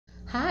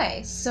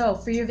Hi, so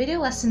for your video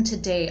lesson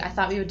today, I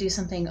thought we would do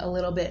something a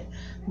little bit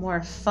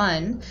more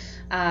fun.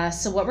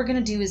 So what we're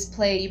going to do is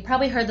play, you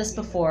probably heard this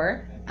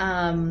before,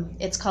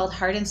 it's called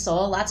Heart and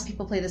Soul. Lots of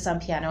people play this on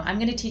piano. I'm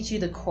going to teach you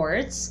the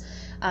chords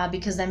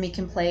because then we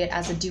can play it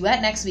as a duet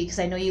next week because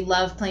I know you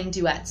love playing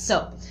duets.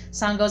 So,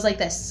 song goes like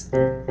this.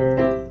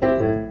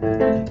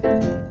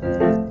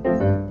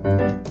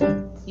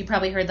 You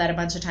probably heard that a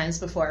bunch of times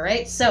before,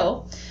 right?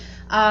 So,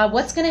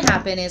 what's going to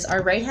happen is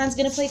our right hand's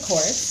going to play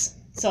chords.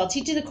 So I'll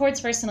teach you the chords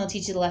first and I'll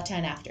teach you the left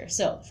hand after.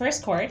 So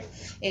first chord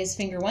is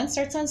finger 1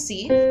 starts on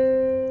C,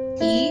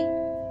 E,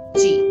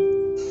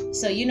 G.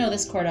 So you know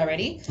this chord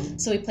already.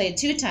 So we play it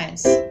 2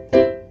 times.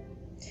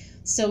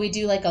 So we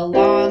do like a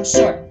long,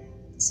 short.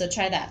 So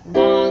try that.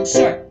 Long,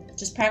 short.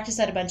 Just practice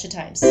that a bunch of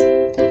times.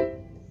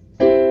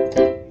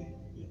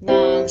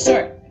 Long,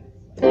 short.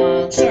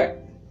 Long, short.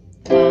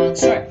 Long,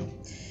 short.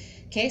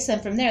 Okay, so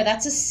then from there,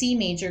 that's a C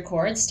major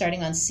chord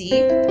starting on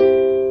C.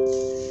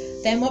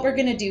 Then what we're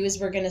going to do is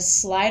we're going to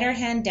slide our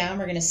hand down,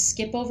 we're going to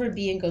skip over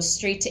B and go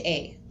straight to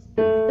A.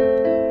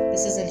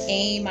 This is an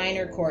A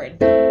minor chord.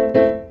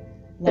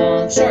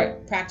 Long,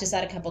 short. Practice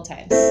that a couple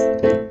times.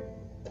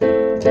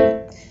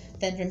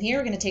 Then from here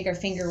we're going to take our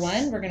finger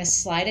 1, we're going to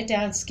slide it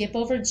down, skip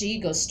over G,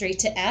 go straight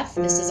to F.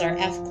 This is our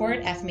F chord,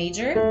 F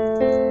major.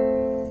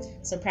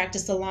 So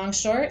practice the long,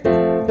 short.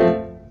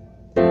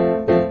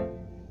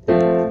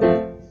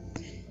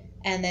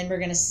 And then we're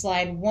going to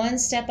slide 1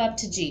 step up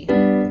to G.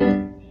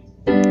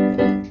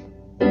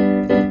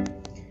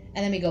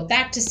 And then we go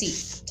back to C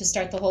to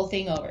start the whole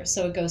thing over.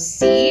 So it goes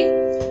C.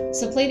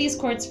 So play these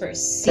chords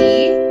first.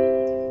 C,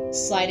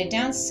 slide it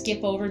down,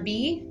 skip over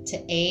B to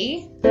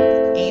A,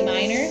 A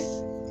minor,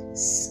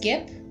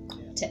 skip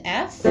to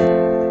F,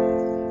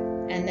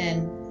 and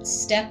then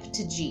step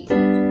to G.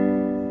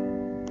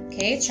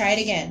 Okay, try it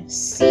again.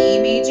 C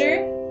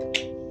major,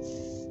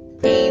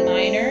 A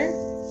minor,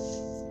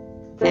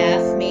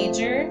 F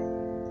major,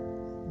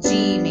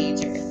 G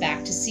major,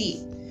 back to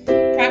C.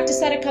 Practice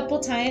that a couple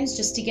times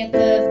just to get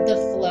the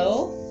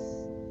flow.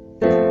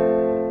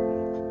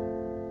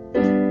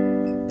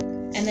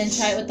 And then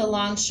try it with the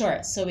long,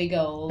 short. So we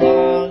go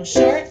long,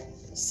 short,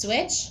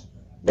 switch,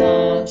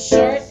 long,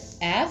 short,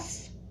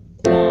 F,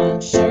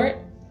 long, short,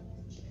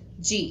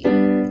 G,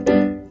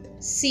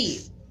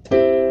 C,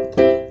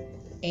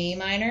 A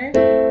minor,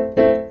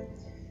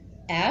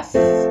 F,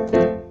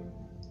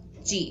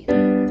 G,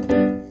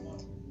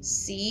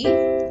 C,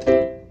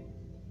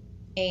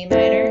 A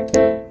minor,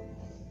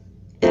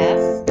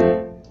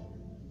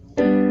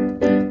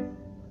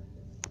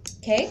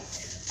 Okay,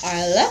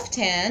 our left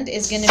hand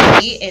is going to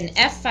be an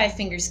F5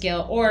 finger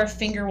scale or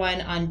finger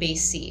 1 on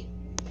bass C.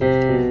 So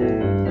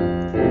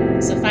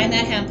find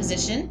that hand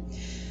position.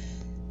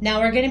 Now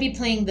we're going to be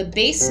playing the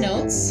bass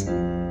notes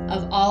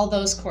of all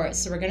those chords.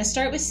 So we're going to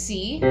start with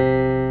C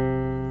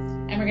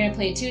and we're going to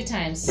play it 2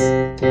 times.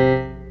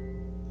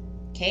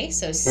 Okay,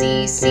 so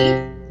C, C.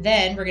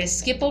 Then we're going to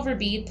skip over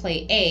B,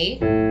 play A.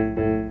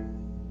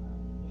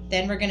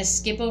 Then we're going to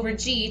skip over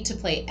G to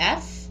play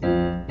F.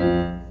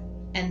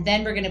 And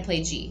then we're going to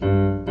play G.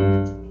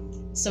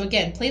 So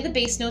again, play the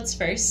bass notes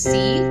first. C,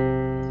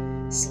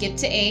 skip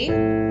to A,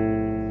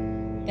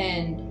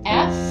 then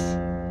F,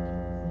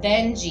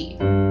 then G.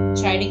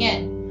 Try it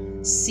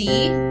again.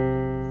 C,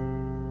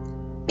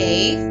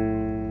 A,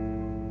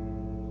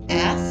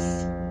 F,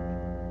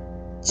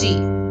 G.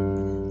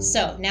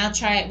 So now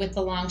try it with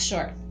the long,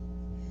 short.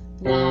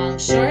 Long,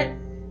 short.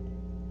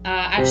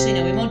 Actually,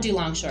 no, we won't do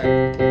long, short.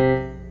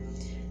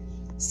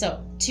 So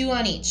 2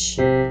 on each.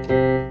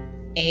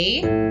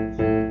 A,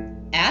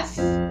 F,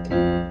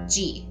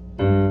 G,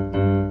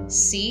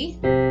 C,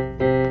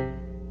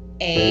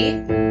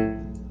 A,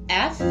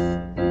 F,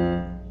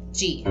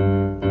 G.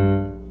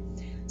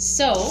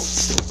 So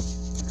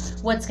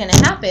what's going to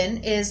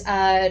happen is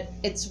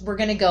we're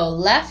going to go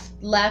left,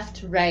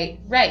 left, right,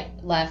 right,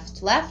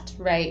 left, left,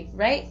 right,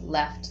 right,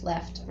 left,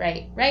 left,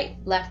 right, right,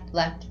 left,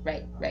 left,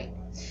 right, right.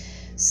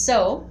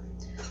 So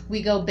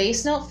we go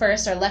bass note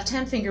first, our left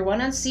hand finger 1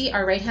 on C,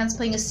 our right hand's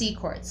playing a C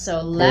chord. So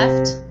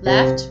left,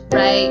 left,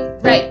 right,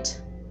 right.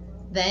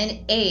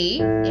 Then A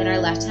in our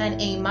left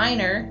hand, A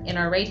minor in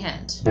our right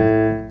hand.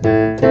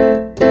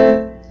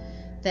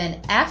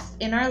 Then F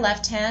in our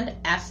left hand,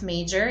 F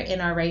major in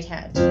our right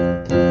hand.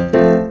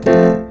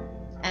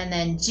 And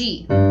then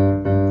G.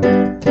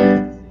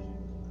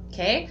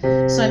 Okay,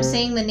 so I'm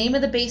saying the name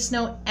of the bass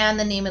note and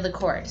the name of the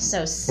chord.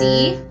 So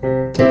C,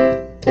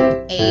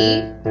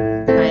 A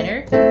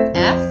minor,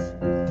 F,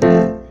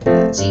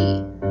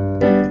 G.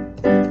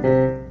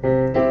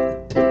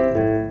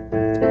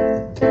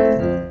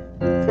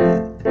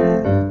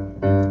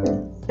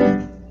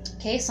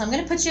 Okay, so I'm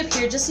going to put you up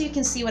here just so you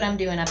can see what I'm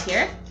doing up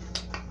here.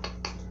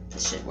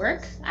 This should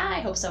work.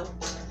 I hope so.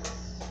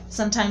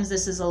 Sometimes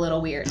this is a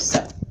little weird.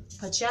 So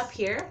put you up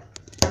here.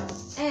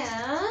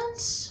 And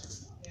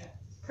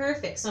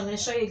perfect. So I'm going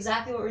to show you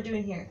exactly what we're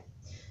doing here.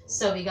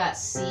 So we got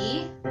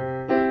C.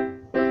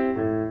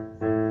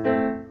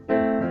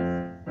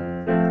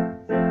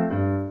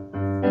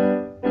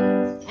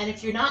 And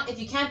if you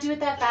can't do it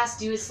that fast,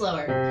 do it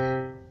slower.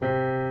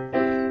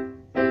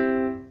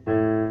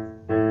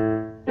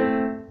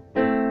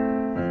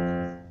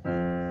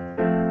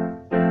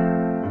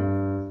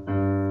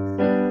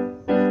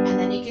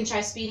 can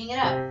try speeding it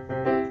up.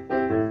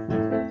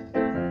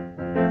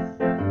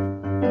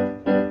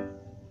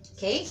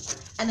 Okay,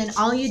 and then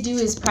all you do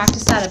is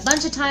practice that a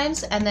bunch of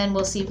times, and then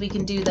we'll see if we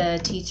can do the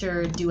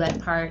teacher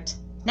duet part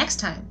next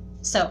time.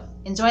 So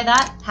enjoy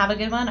that. Have a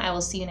good one. I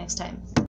will see you next time.